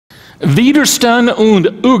Widerstand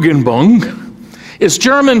und Übung is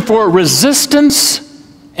German for resistance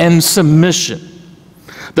and submission.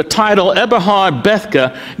 The title Eberhard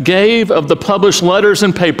Bethge gave of the published letters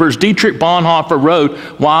and papers Dietrich Bonhoeffer wrote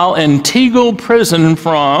while in Tegel prison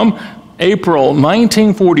from April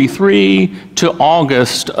 1943 to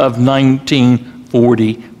August of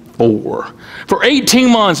 1944. For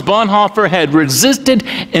 18 months, Bonhoeffer had resisted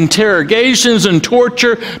interrogations and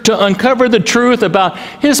torture to uncover the truth about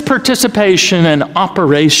his participation in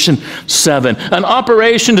Operation 7, an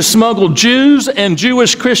operation to smuggle Jews and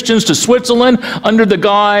Jewish Christians to Switzerland under the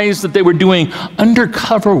guise that they were doing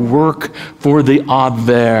undercover work for the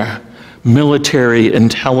Abwehr, military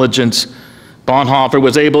intelligence. Bonhoeffer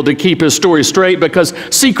was able to keep his story straight because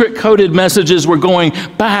secret coded messages were going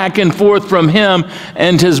back and forth from him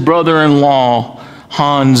and his brother-in-law,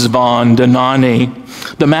 Hans von Donani,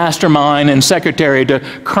 the mastermind and secretary to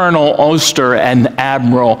Colonel Oster and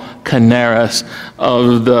Admiral Canaris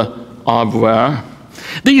of the Abwehr.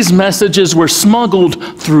 These messages were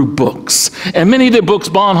smuggled through books, and many of the books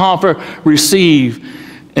Bonhoeffer received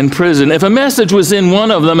in prison. If a message was in one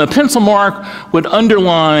of them, a pencil mark would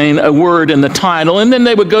underline a word in the title, and then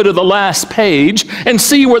they would go to the last page and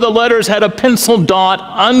see where the letters had a pencil dot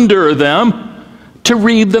under them to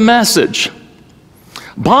read the message.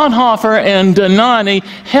 Bonhoeffer and Donani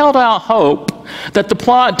held out hope that the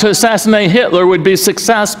plot to assassinate Hitler would be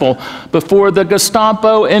successful before the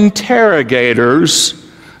Gestapo interrogators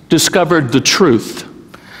discovered the truth.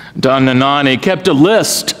 Donani kept a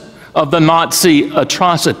list of the Nazi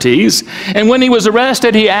atrocities, and when he was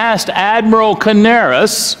arrested, he asked Admiral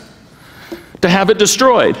Canaris to have it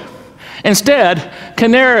destroyed. Instead,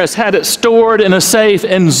 Canaris had it stored in a safe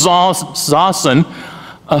in Zossen,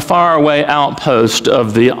 a faraway outpost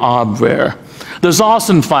of the Abwehr. The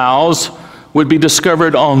Zossen files would be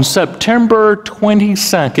discovered on September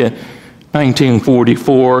 22nd,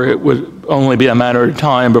 1944. It would only be a matter of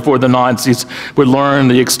time before the Nazis would learn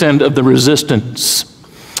the extent of the resistance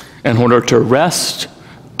in order to arrest,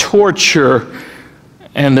 torture,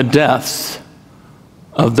 and the death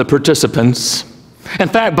of the participants. In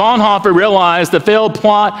fact, Bonhoeffer realized the failed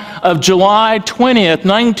plot of July 20th,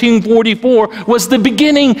 1944 was the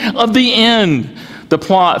beginning of the end. The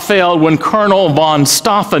plot failed when Colonel von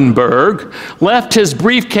Stauffenberg left his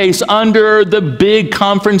briefcase under the big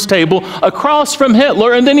conference table across from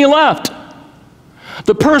Hitler, and then he left.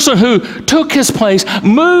 The person who took his place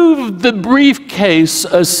moved the briefcase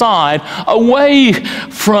aside, away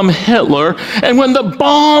from Hitler, and when the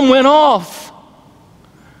bomb went off,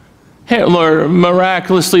 Hitler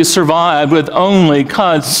miraculously survived with only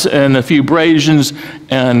cuts and a few abrasions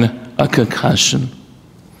and a concussion.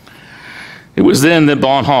 It was then that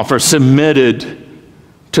Bonhoeffer submitted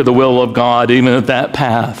to the will of God, even if that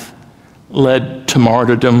path led to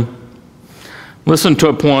martyrdom. Listen to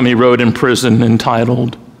a poem he wrote in prison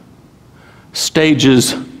entitled,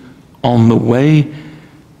 "Stages on the Way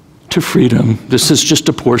to Freedom." This is just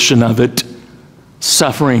a portion of it.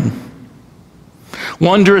 Suffering.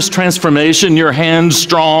 Wondrous transformation, your hands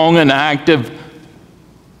strong and active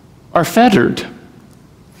are fettered,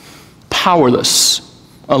 powerless,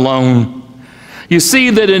 alone. You see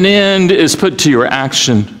that an end is put to your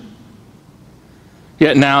action.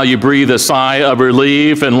 Yet now you breathe a sigh of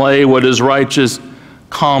relief and lay what is righteous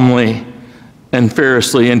calmly and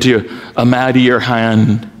fearlessly into a mightier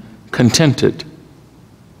hand, contented.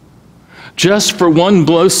 Just for one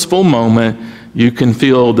blissful moment, you can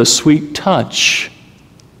feel the sweet touch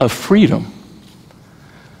of freedom.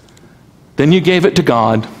 Then you gave it to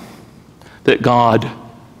God, that God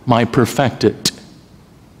might perfect it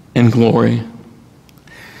in glory.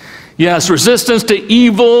 Yes, resistance to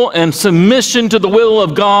evil and submission to the will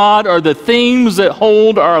of God are the themes that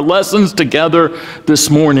hold our lessons together this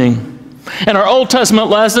morning. In our Old Testament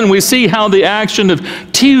lesson, we see how the action of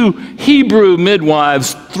 2 Hebrew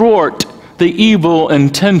midwives thwart the evil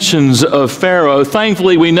intentions of Pharaoh.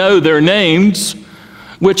 Thankfully, we know their names,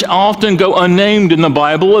 which often go unnamed in the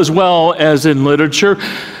Bible as well as in literature.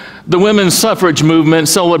 The women's suffrage movement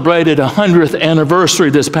celebrated a 100th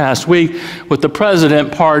anniversary this past week with the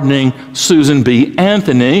president pardoning Susan B.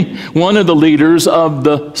 Anthony, one of the leaders of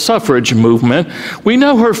the suffrage movement. We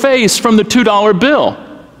know her face from the $2 bill.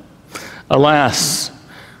 Alas,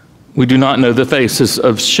 we do not know the faces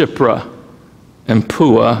of Shiphrah and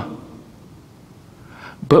Puah,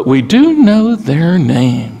 but we do know their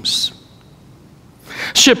names.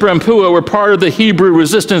 Shiphrah and Puah were part of the Hebrew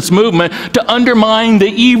resistance movement to undermine the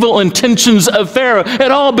evil intentions of Pharaoh. It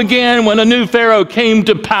all began when a new Pharaoh came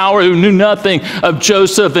to power who knew nothing of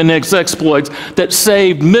Joseph and his exploits that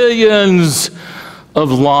saved millions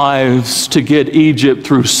of lives to get Egypt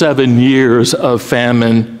through 7 years of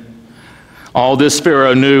famine. All this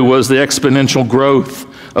Pharaoh knew was the exponential growth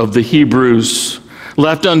of the Hebrews.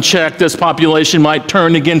 Left unchecked, this population might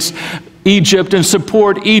turn against Egypt and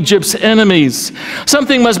support Egypt's enemies.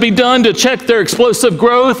 Something must be done to check their explosive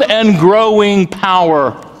growth and growing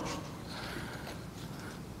power.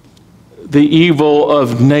 The evil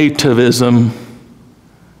of nativism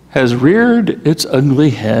has reared its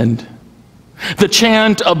ugly head. The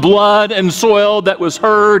chant of blood and soil that was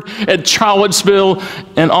heard at Charlottesville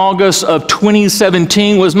in August of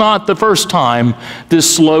 2017 was not the first time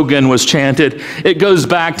this slogan was chanted. It goes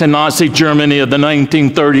back to Nazi Germany of the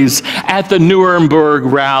 1930s at the Nuremberg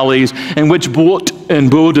rallies, in which Blut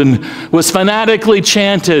and Boden was fanatically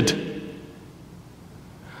chanted.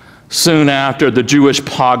 Soon after, the Jewish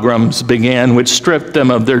pogroms began, which stripped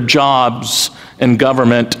them of their jobs and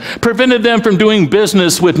government, prevented them from doing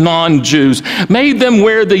business with non-Jews, made them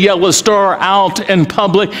wear the yellow star out in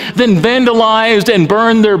public, then vandalized and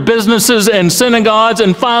burned their businesses and synagogues,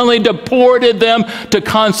 and finally deported them to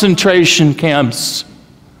concentration camps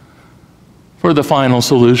for the final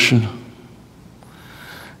solution.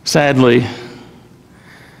 Sadly,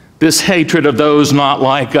 this hatred of those not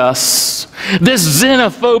like us, this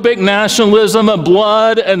xenophobic nationalism of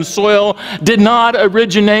blood and soil did not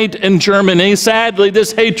originate in Germany. Sadly,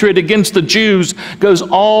 this hatred against the Jews goes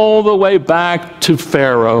all the way back to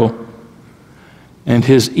Pharaoh and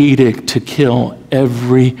his edict to kill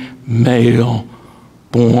every male-born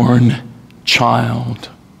child.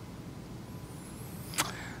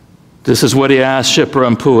 This is what he asked Shiphrah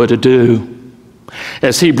and Puah to do.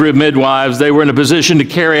 As Hebrew midwives, they were in a position to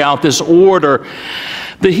carry out this order.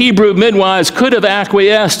 The Hebrew midwives could have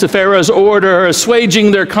acquiesced to Pharaoh's order,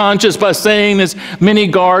 assuaging their conscience by saying, as many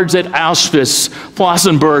guards at Auschwitz,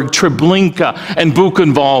 Flossenburg, Treblinka, and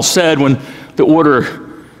Buchenwald said when the order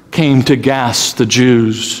came to gas the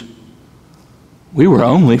Jews, "We were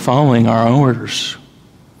only following our orders."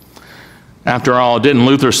 After all, didn't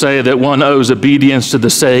Luther say that one owes obedience to the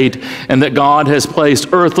state and that God has placed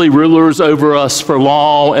earthly rulers over us for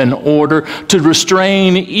law and order to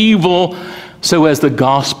restrain evil so as the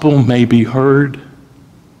gospel may be heard?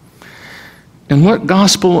 And what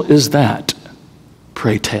gospel is that,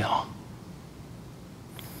 pray tell?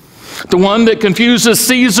 The one that confuses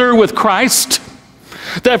Caesar with Christ,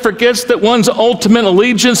 that forgets that one's ultimate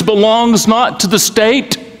allegiance belongs not to the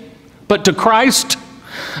state, but to Christ,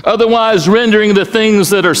 otherwise rendering the things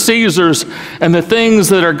that are Caesar's and the things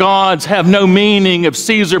that are God's have no meaning if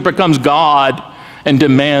Caesar becomes God and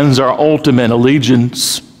demands our ultimate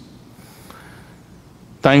allegiance.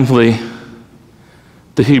 Thankfully,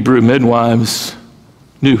 the Hebrew midwives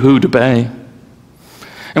knew who to obey.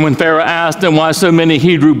 And when Pharaoh asked them why so many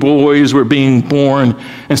Hebrew boys were being born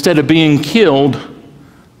instead of being killed,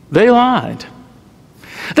 they lied.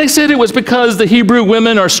 They said it was because the Hebrew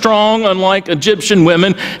women are strong, unlike Egyptian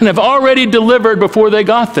women, and have already delivered before they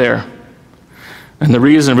got there. And the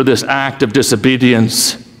reason for this act of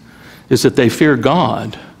disobedience is that they fear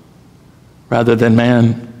God rather than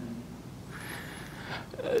man.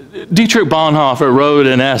 Dietrich Bonhoeffer wrote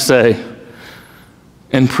an essay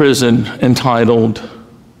in prison entitled,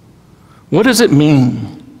 "What Does It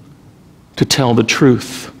Mean to Tell the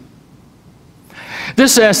Truth?"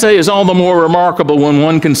 This essay is all the more remarkable when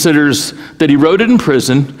one considers that he wrote it in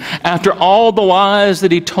prison after all the lies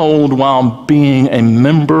that he told while being a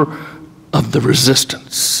member of the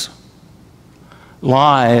resistance.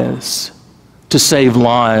 Lies to save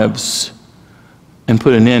lives and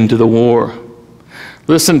put an end to the war.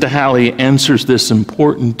 Listen to how he answers this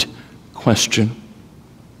important question.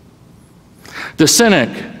 The cynic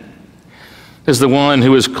is the one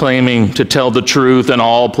who is claiming to tell the truth in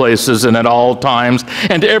all places and at all times,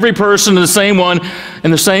 and every person in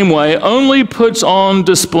the same way only puts on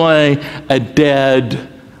display a dead,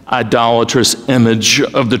 idolatrous image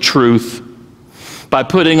of the truth. By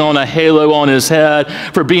putting on a halo on his head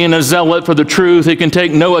for being a zealot for the truth, he can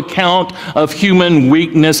take no account of human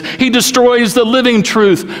weakness. He destroys the living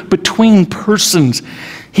truth between persons.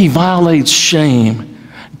 He violates shame,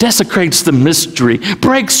 desecrates the mystery,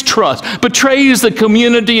 breaks trust, betrays the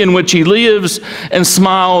community in which he lives, and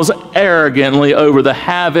smiles arrogantly over the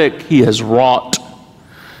havoc he has wrought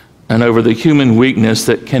and over the human weakness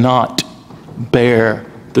that cannot bear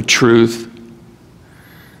the truth.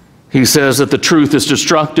 He says that the truth is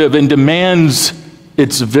destructive and demands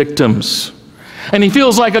its victims. And he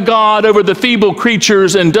feels like a god over the feeble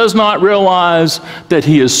creatures and does not realize that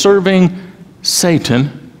he is serving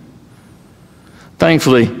Satan.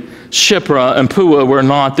 Thankfully, Shiphrah and Puah were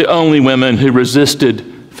not the only women who resisted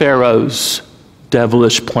Pharaoh's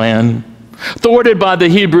devilish plan. Thwarted by the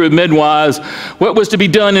Hebrew midwives, what was to be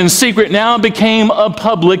done in secret now became a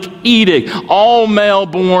public edict. All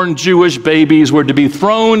male-born Jewish babies were to be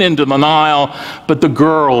thrown into the Nile, but the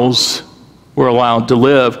girls were allowed to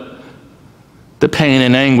live. The pain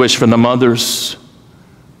and anguish from the mothers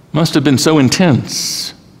must have been so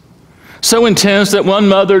intense that one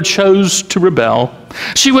mother chose to rebel.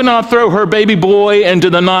 She would not throw her baby boy into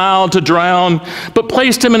the Nile to drown, but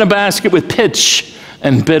placed him in a basket with pitch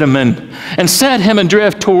and bitumen, and set him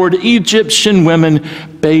adrift toward Egyptian women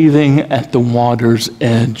bathing at the water's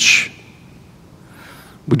edge.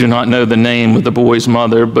 We do not know the name of the boy's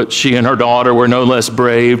mother, but she and her daughter were no less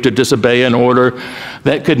brave to disobey an order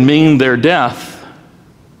that could mean their death.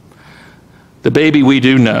 The baby we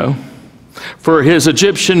do know, for his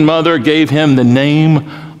Egyptian mother gave him the name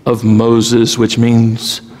of Moses, which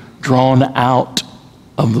means drawn out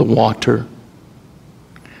of the water.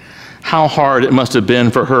 How hard it must have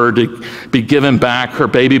been for her to be given back her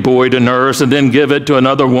baby boy to nurse and then give it to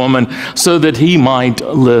another woman so that he might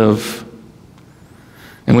live.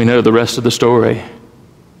 And we know the rest of the story,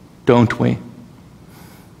 don't we?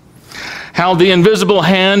 How the invisible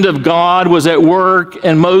hand of God was at work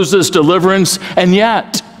in Moses' deliverance, and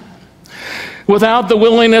yet, without the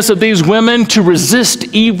willingness of these women to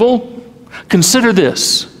resist evil, consider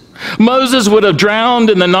this. Moses would have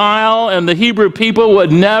drowned in the Nile, and the Hebrew people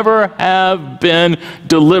would never have been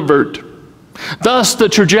delivered. Thus, the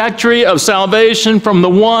trajectory of salvation from the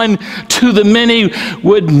one to the many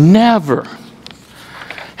would never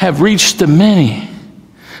have reached the many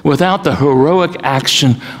without the heroic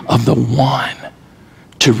action of the one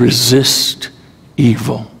to resist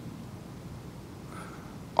evil.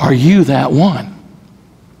 Are you that one?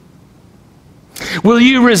 Will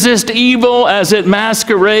you resist evil as it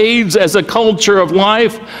masquerades as a culture of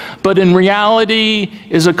life, but in reality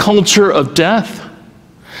is a culture of death?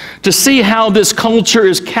 To see how this culture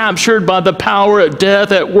is captured by the power of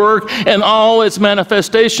death at work and all its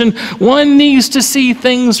manifestation, one needs to see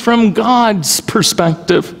things from God's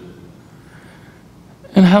perspective.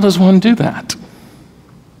 And how does one do that?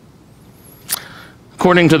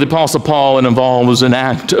 According to the Apostle Paul, it involves an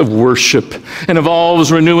act of worship. It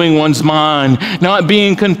involves renewing one's mind, not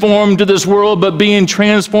being conformed to this world, but being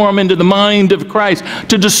transformed into the mind of Christ,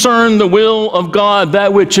 to discern the will of God,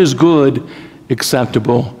 that which is good,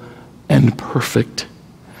 acceptable, and perfect.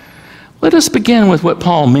 Let us begin with what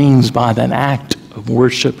Paul means by that act of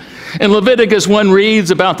worship. In Leviticus, one reads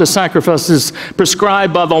about the sacrifices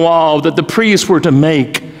prescribed by the law that the priests were to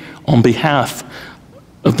make on behalf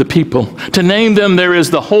of the people. To name them, there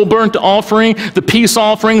is the whole burnt offering, the peace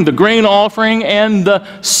offering, the grain offering, and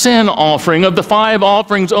the sin offering. Of the 5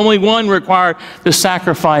 offerings, only one required the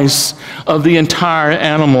sacrifice of the entire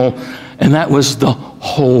animal, and that was the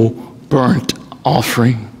whole burnt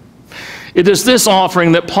offering. It is this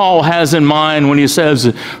offering that Paul has in mind when he says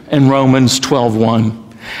in Romans 12:1,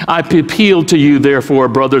 I appeal to you, therefore,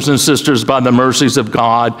 brothers and sisters, by the mercies of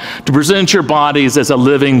God, to present your bodies as a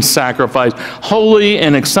living sacrifice, holy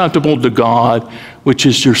and acceptable to God, which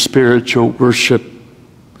is your spiritual worship.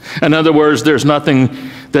 In other words, there's nothing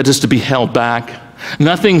that is to be held back,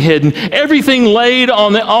 nothing hidden, everything laid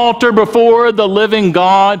on the altar before the living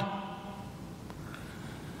God.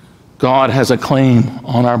 God has a claim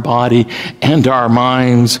on our body and our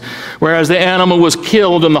minds. Whereas the animal was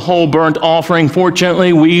killed in the whole burnt offering,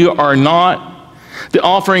 fortunately, we are not. The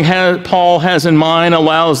offering Paul has in mind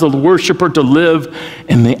allows the worshiper to live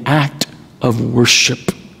in the act of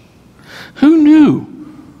worship. Who knew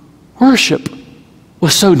worship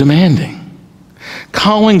was so demanding?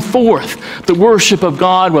 Calling forth the worship of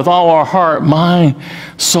God with all our heart, mind,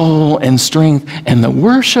 soul, and strength, and the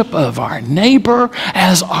worship of our neighbor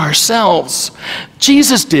as ourselves.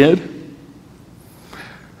 Jesus did.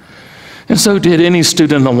 And so did any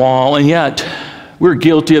student of the law, and yet we're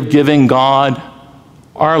guilty of giving God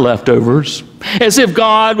our leftovers, as if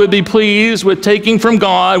God would be pleased with taking from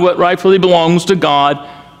God what rightfully belongs to God,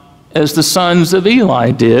 as the sons of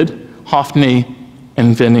Eli did, Hophni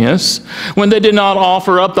and Phinehas, when they did not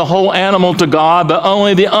offer up the whole animal to God, but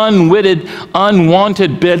only the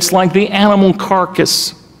unwanted bits like the animal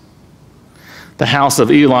carcass. The house of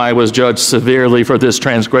Eli was judged severely for this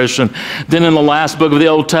transgression. Then in the last book of the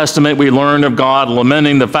Old Testament, we learn of God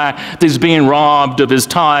lamenting the fact that he's being robbed of his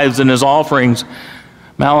tithes and his offerings.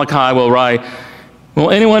 Malachi will write,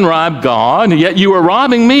 will anyone rob God? Yet you are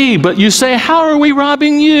robbing me. But you say, how are we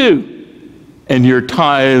robbing you? And your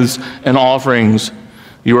tithes and offerings.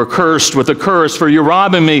 You are cursed with a curse, for you're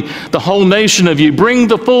robbing me, the whole nation of you. Bring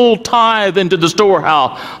the full tithe into the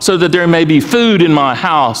storehouse, so that there may be food in my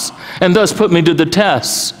house, and thus put me to the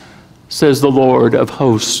test, says the Lord of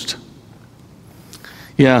hosts.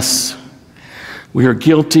 Yes, we are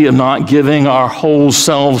guilty of not giving our whole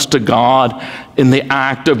selves to God in the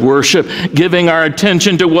act of worship, giving our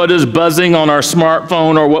attention to what is buzzing on our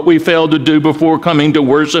smartphone or what we failed to do before coming to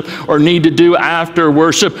worship or need to do after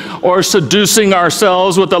worship, or seducing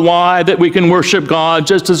ourselves with the lie that we can worship God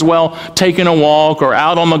just as well taking a walk or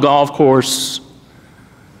out on the golf course.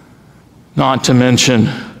 Not to mention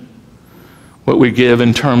what we give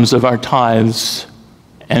in terms of our tithes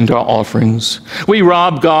and our offerings. We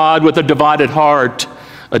rob God with a divided heart,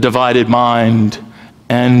 a divided mind,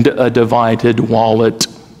 and a divided wallet.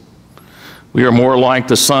 We are more like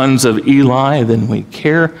the sons of Eli than we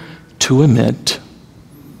care to admit.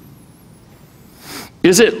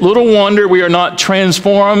 Is it little wonder we are not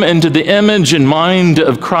transformed into the image and mind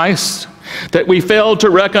of Christ, that we fail to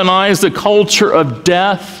recognize the culture of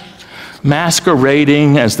death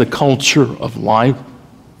masquerading as the culture of life?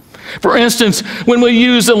 For instance, when we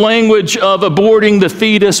use the language of aborting the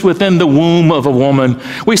fetus within the womb of a woman,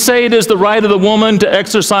 we say it is the right of the woman to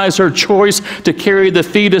exercise her choice to carry the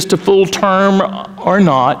fetus to full term or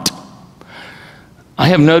not. I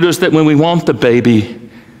have noticed that when we want the baby,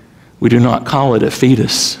 we do not call it a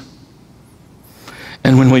fetus.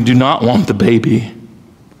 And when we do not want the baby,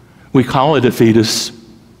 we call it a fetus.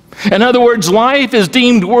 In other words, life is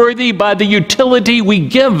deemed worthy by the utility we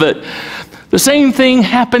give it. The same thing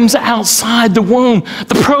happens outside the womb.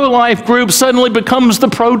 The pro-life group suddenly becomes the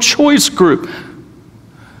pro-choice group.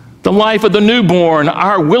 The life of the newborn,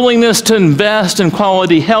 our willingness to invest in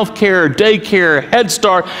quality health care, daycare, Head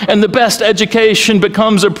Start, and the best education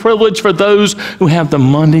becomes a privilege for those who have the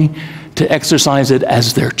money to exercise it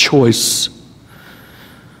as their choice.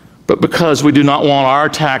 But because we do not want our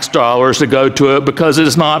tax dollars to go to it, because it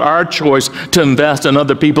is not our choice to invest in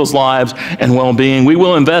other people's lives and well-being, we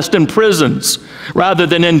will invest in prisons rather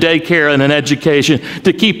than in daycare and in education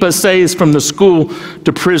to keep us safe from the school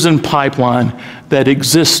to prison pipeline that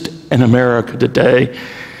exists in America today.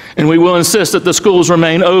 And we will insist that the schools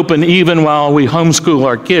remain open even while we homeschool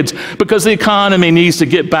our kids, because the economy needs to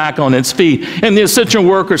get back on its feet. And the essential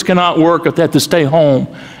workers cannot work if they have to stay home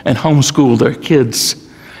and homeschool their kids.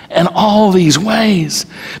 In all these ways,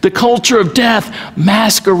 the culture of death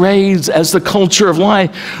masquerades as the culture of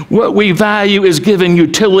life. What we value is given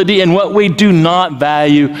utility, and what we do not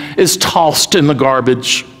value is tossed in the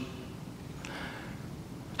garbage.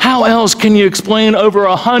 How else can you explain over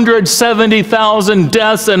 170,000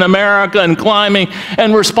 deaths in America and climbing,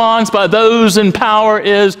 and response by those in power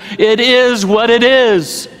is, it is what it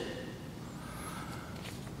is?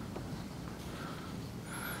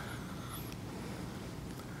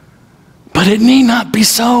 But it need not be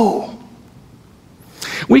so.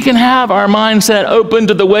 We can have our mindset open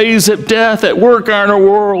to the ways of death at work in our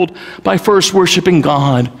world by first worshiping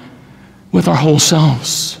God with our whole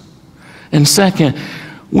selves. And second,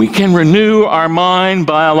 we can renew our mind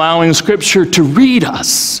by allowing Scripture to read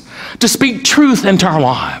us, to speak truth into our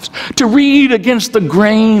lives, to read against the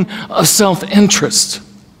grain of self-interest.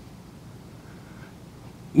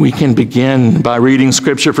 We can begin by reading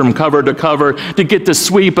Scripture from cover to cover to get the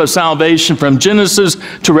sweep of salvation from Genesis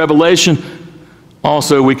to Revelation.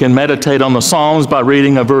 Also, we can meditate on the Psalms by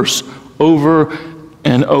reading a verse over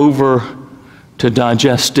and over to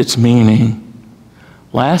digest its meaning.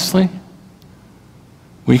 Lastly,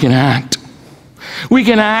 we can act. We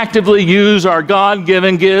can actively use our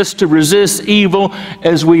God-given gifts to resist evil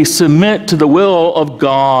as we submit to the will of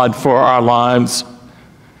God for our lives.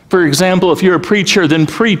 For example, if you're a preacher, then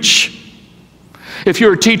preach. If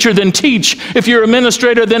you're a teacher, then teach. If you're an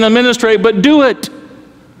administrator, then administrate, but do it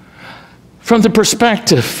from the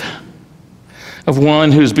perspective of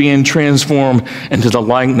one who's being transformed into the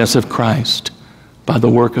likeness of Christ by the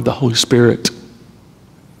work of the Holy Spirit.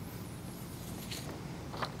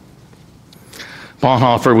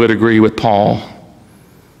 Bonhoeffer would agree with Paul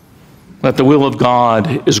that the will of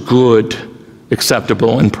God is good,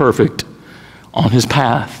 acceptable, and perfect on his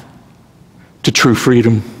path to true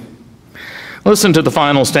freedom. Listen to the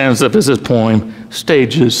final stanza of his poem,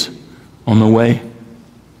 Stages on the Way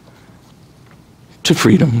to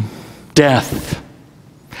Freedom. Death,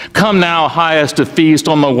 come now highest to feast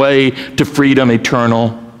on the way to freedom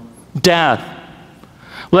eternal. Death,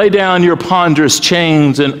 lay down your ponderous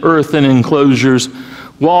chains and earthen enclosures,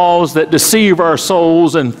 walls that deceive our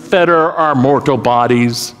souls and fetter our mortal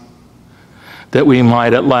bodies, that we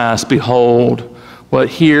might at last behold what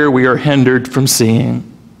here we are hindered from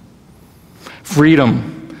seeing.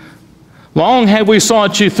 Freedom. Long have we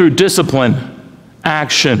sought you through discipline,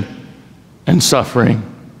 action, and suffering.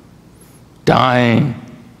 Dying.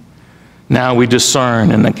 Now we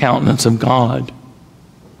discern in the countenance of God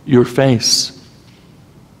your face.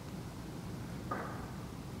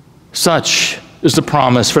 Such is the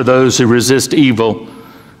promise for those who resist evil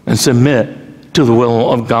and submit to the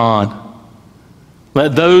will of God.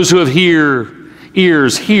 Let those who have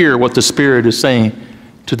ears hear what the Spirit is saying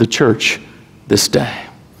to the church this day.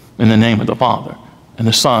 In the name of the Father, and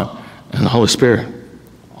the Son, and the Holy Spirit.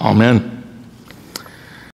 Amen.